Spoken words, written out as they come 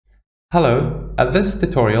Hello, at this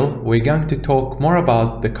tutorial we're going to talk more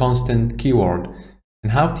about the constant keyword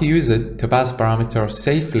and how to use it to pass parameters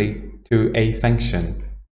safely to a function.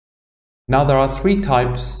 Now there are three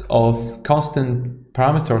types of constant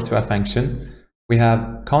parameter to a function. We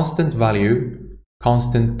have constant value,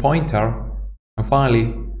 constant pointer, and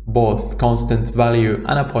finally both constant value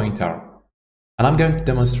and a pointer. And I'm going to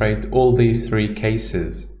demonstrate all these three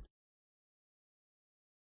cases.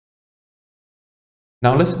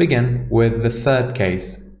 Now let's begin with the third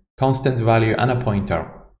case, constant value and a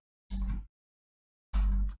pointer.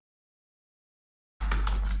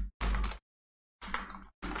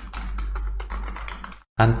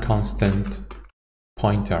 And constant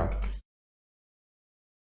pointer.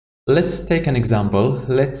 Let's take an example.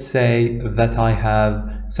 Let's say that I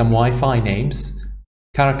have some Wi-Fi names,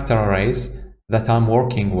 character arrays that I'm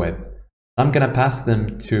working with. I'm going to pass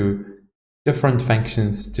them to different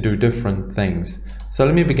functions to do different things. So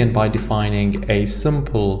let me begin by defining a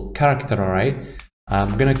simple character array.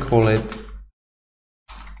 I'm going to call it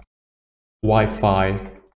Wi-Fi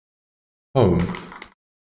home.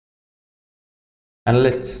 And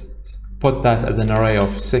let's put that as an array of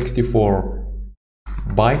 64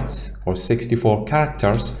 bytes or 64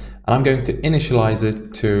 characters. And I'm going to initialize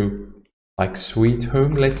it to like sweet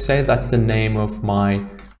home. Let's say that's the name of my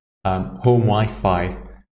home Wi-Fi.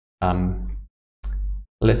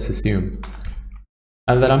 Let's assume.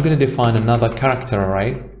 And then I'm going to define another character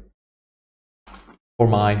array for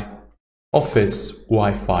my office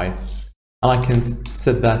Wi-Fi. And I can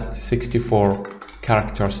set that to 64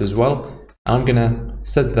 characters as well. And I'm going to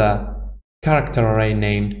set the character array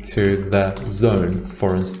name to the zone,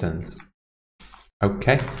 for instance.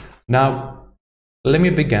 Okay. Now, let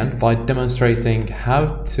me begin by demonstrating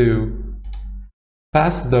how to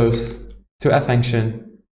pass those to a function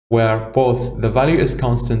where both the value is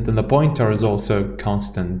constant and the pointer is also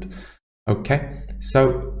constant. Okay,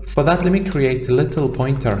 so for that, let me create a little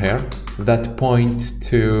pointer here that points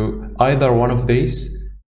to either one of these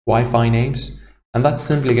Wi-Fi names, and that's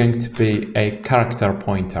simply going to be a character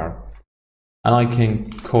pointer. And I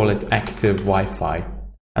can call it active Wi-Fi.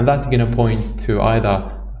 And that's going to point to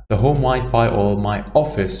either the home Wi-Fi or my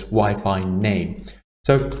office Wi-Fi name.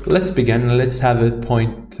 So let's begin. Let's have it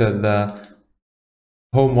point to the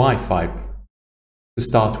home Wi-Fi to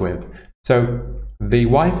start with. So the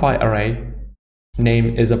Wi-Fi array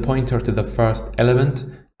name is a pointer to the first element,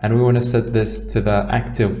 and we want to set this to the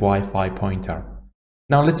active Wi-Fi pointer.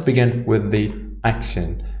 Now let's begin with the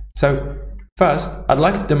action. So first, I'd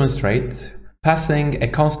like to demonstrate passing a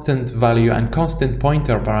constant value and constant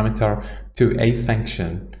pointer parameter to a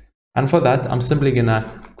function. And for that, I'm simply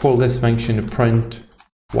gonna call this function print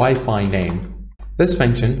Wi-Fi name. This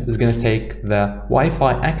function is going to take the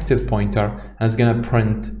Wi-Fi active pointer and is going to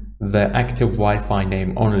print the active Wi-Fi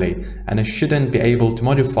name only, and it shouldn't be able to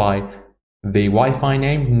modify the Wi-Fi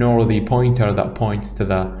name nor the pointer that points to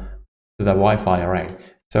the Wi-Fi array.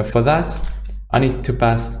 So for that, I need to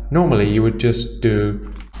pass, normally you would just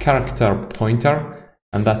do character pointer,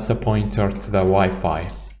 and that's a pointer to the Wi-Fi.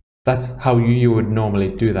 That's how you would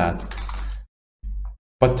normally do that.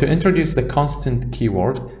 But to introduce the constant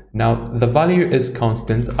keyword, now the value is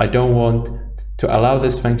constant. I don't want to allow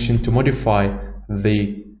this function to modify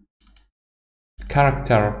the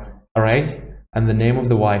character array and the name of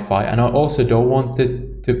the Wi-Fi, and I also don't want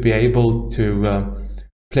it to be able to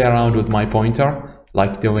play around with my pointer,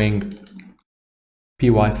 like doing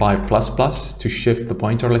py5++ to shift the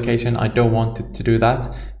pointer location. I don't want it to do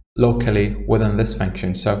that locally within this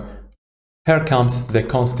function. So here comes the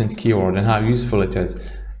constant keyword and how useful it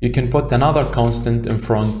is. You can put another constant in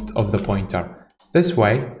front of the pointer. This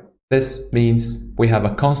way, this means we have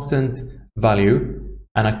a constant value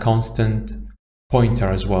and a constant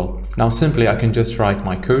pointer as well. Now simply I can just write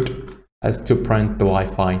my code as to print the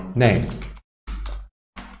Wi-Fi name.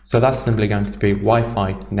 So that's simply going to be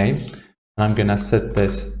Wi-Fi name, and I'm going to set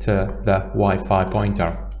this to the Wi-Fi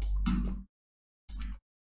pointer.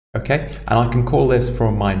 Okay, and I can call this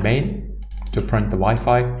from my main to print the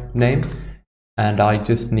Wi-Fi name, and I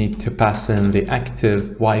just need to pass in the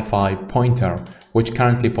active Wi-Fi pointer, which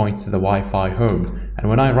currently points to the Wi-Fi home. And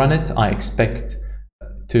when I run it, I expect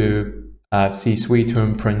to see sweet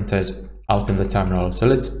home printed out in the terminal. So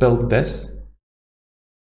let's build this.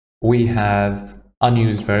 We have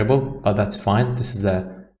unused variable, but that's fine. This is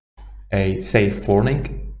a safe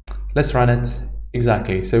warning. Let's run it.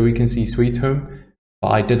 Exactly. So we can see sweet home,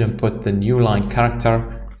 but I didn't put the new line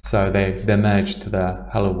character, so they merged to the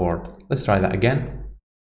hello world. Let's try that again.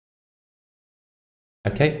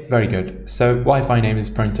 Okay, very good. So Wi-Fi name is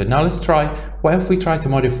printed. Now let's try, what if we try to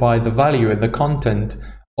modify the value and the content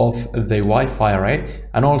of the Wi-Fi array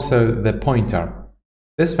and also the pointer.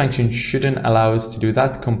 This function shouldn't allow us to do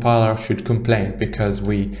that. Compiler should complain because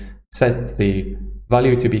we set the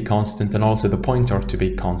value to be constant and also the pointer to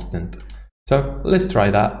be constant. So let's try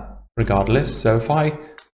that regardless. So if I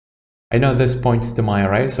know this points to my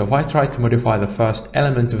array, so if I try to modify the first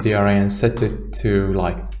element of the array and set it to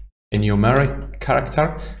like a numeric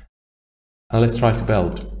character, and let's try to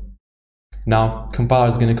build. Now compiler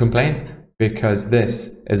is going to complain because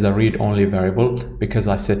this is a read-only variable because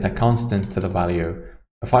I set a constant to the value.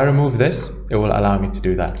 If I remove this, it will allow me to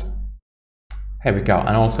do that. Here we go.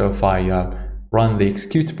 And also if I run the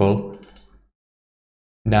executable,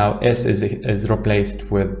 now s is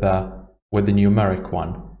replaced with the numeric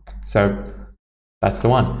one. So that's the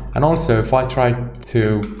one. And also if I try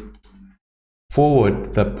to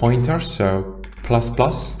forward the pointer, so plus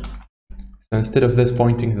plus, so instead of this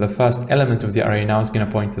pointing to the first element of the array, now it's going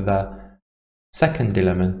to point to the second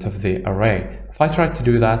element of the array. If I try to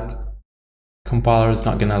do that, compiler is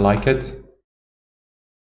not going to like it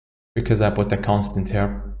because I put a constant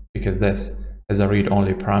here, because this is a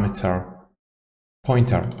read-only parameter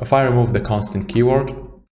pointer. If I remove the constant keyword,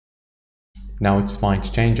 now it's fine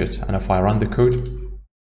to change it. And if I run the code,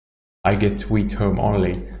 I get wheat home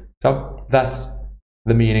only. So that's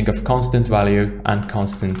the meaning of constant value and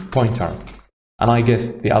constant pointer. And I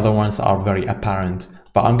guess the other ones are very apparent,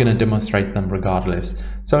 but I'm going to demonstrate them regardless.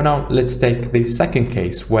 So now let's take the second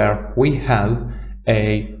case where we have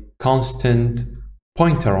a constant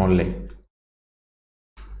pointer only.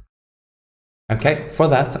 Okay, for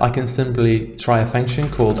that I can simply try a function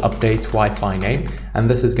called update Wi-Fi name, and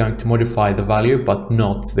this is going to modify the value but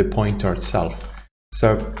not the pointer itself.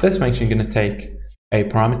 So this function is going to take a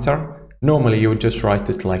parameter. Normally you would just write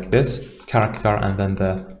it like this, character and then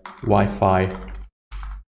the Wi-Fi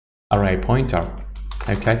array pointer.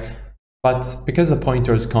 Okay, but because the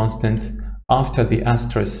pointer is constant, after the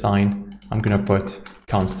asterisk sign I'm going to put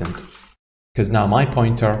constant, because now my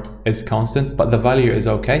pointer is constant but the value is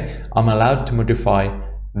okay. I'm allowed to modify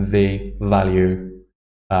the value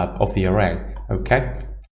of the array. Okay,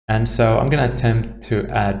 and so I'm going to attempt to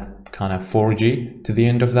add kind of 4G to the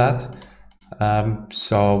end of that.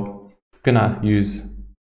 So I'm going to use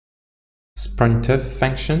printf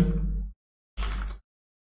function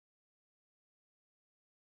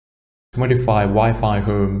to modify Wi-Fi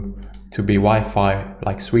home to be Wi-Fi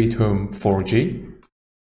like sweet home 4G.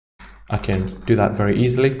 I can do that very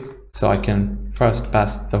easily. So I can first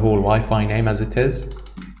pass the whole Wi-Fi name as it is.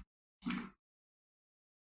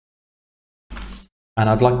 And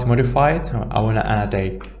I'd like to modify it. I want to add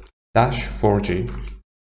a dash 4G.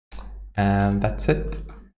 And that's it.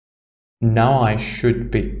 Now I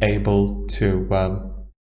should be able to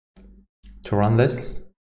run this.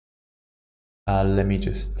 Let me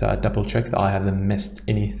just double check that I haven't missed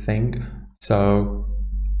anything. So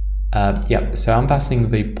yeah, so I'm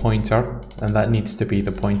passing the pointer, and that needs to be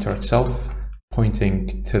the pointer itself,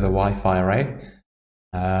 pointing to the Wi-Fi array.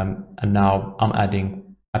 And now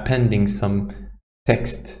I'm appending some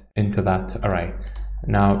text into that array.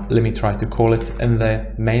 Now let me try to call it in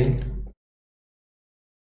the main.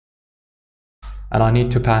 And I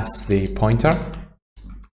need to pass the pointer.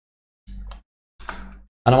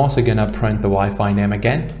 And I'm also going to print the Wi-Fi name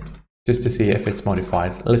again, just to see if it's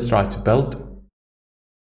modified. Let's try to build.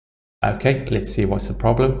 Okay, let's see what's the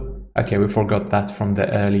problem. Okay, we forgot that from the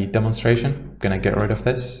early demonstration. I'm going to get rid of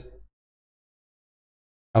this.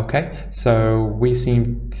 Okay, so we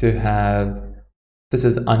seem to have, this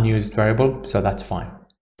is unused variable, so that's fine.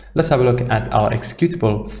 Let's have a look at our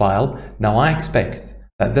executable file. Now I expect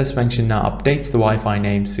that this function now updates the Wi-Fi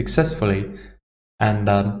name successfully and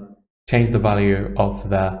change the value of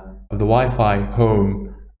the Wi-Fi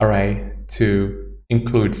home array to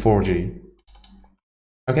include 4G.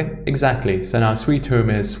 Okay, exactly. So now sweet home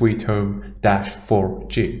is sweet home dash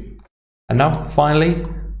 4G. And now finally,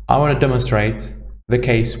 I want to demonstrate the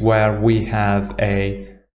case where we have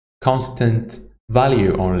a constant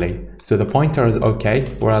value only. So the pointer is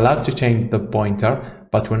okay. We're allowed to change the pointer,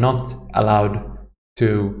 but we're not allowed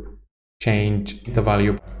to change the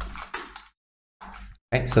value.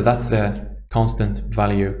 Okay, so that's the constant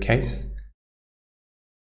value case.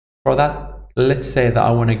 For that, let's say that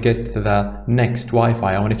I want to get to the next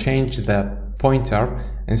Wi-Fi. I want to change the pointer.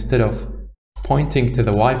 Instead of pointing to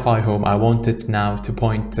the Wi-Fi home, I want it now to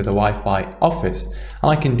point to the Wi-Fi office.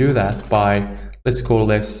 And I can do that by, let's call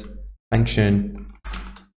this function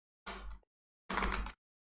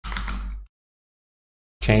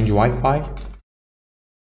change Wi-Fi.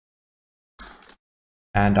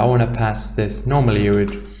 And I want to pass this, normally you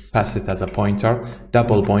would pass it as a pointer,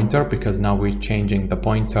 double pointer, because now we're changing the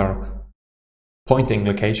pointer pointing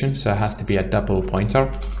location, so it has to be a double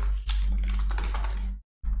pointer.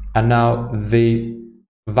 And now the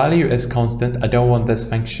value is constant. I don't want this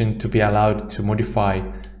function to be allowed to modify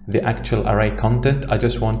the actual array content. I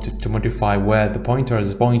just want it to modify where the pointer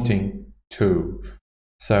is pointing to.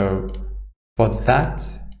 So for that,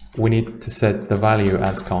 we need to set the value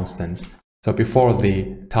as constant. So before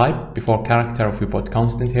the type, before character, if we put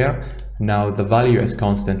constant here, now the value is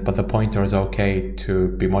constant, but the pointer is okay to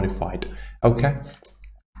be modified. Okay,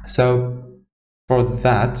 so for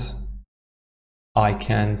that, I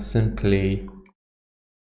can simply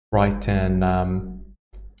write in,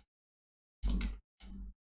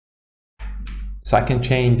 so I can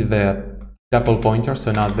change the double pointer.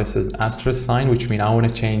 So now this is asterisk sign, which means I want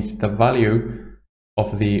to change the value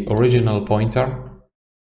of the original pointer.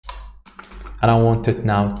 And I want it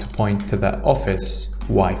now to point to the office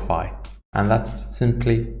Wi-Fi. And that's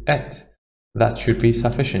simply it. That should be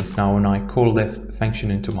sufficient. Now when I call this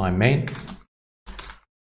function into my main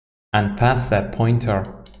and pass that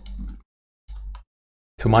pointer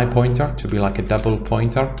to my pointer to be like a double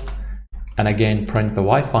pointer, and again print the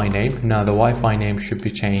Wi-Fi name. Now the Wi-Fi name should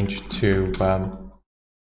be changed to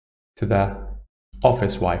the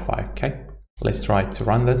office Wi-Fi. Okay, let's try to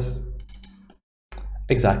run this.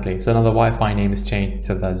 Exactly, so now the Wi-Fi name is changed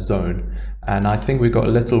to the zone, and I think we got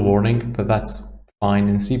a little warning, but that's fine.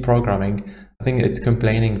 In C programming, I think it's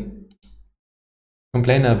complaining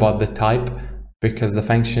about the type because the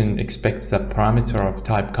function expects a parameter of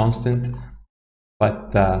type constant,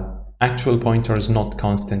 but the actual pointer is not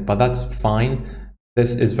constant, but that's fine.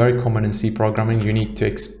 This is very common in C programming. You need to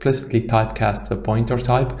explicitly typecast the pointer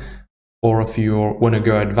type, or if you want to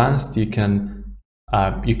go advanced, you can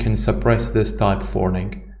suppress this type of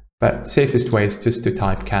warning. But safest way is just to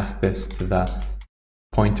typecast this to the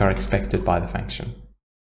pointer expected by the function.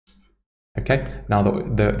 Okay, now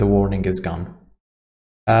the warning is gone.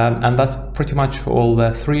 And that's pretty much all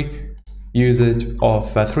the three uses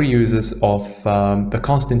of the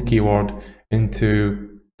constant keyword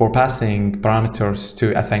for passing parameters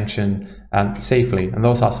to a function safely. And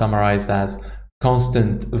those are summarized as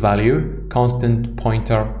constant value, constant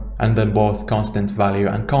pointer, and then both constant value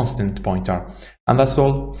and constant pointer. And that's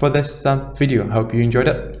all for this video. I hope you enjoyed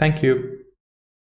it. Thank you.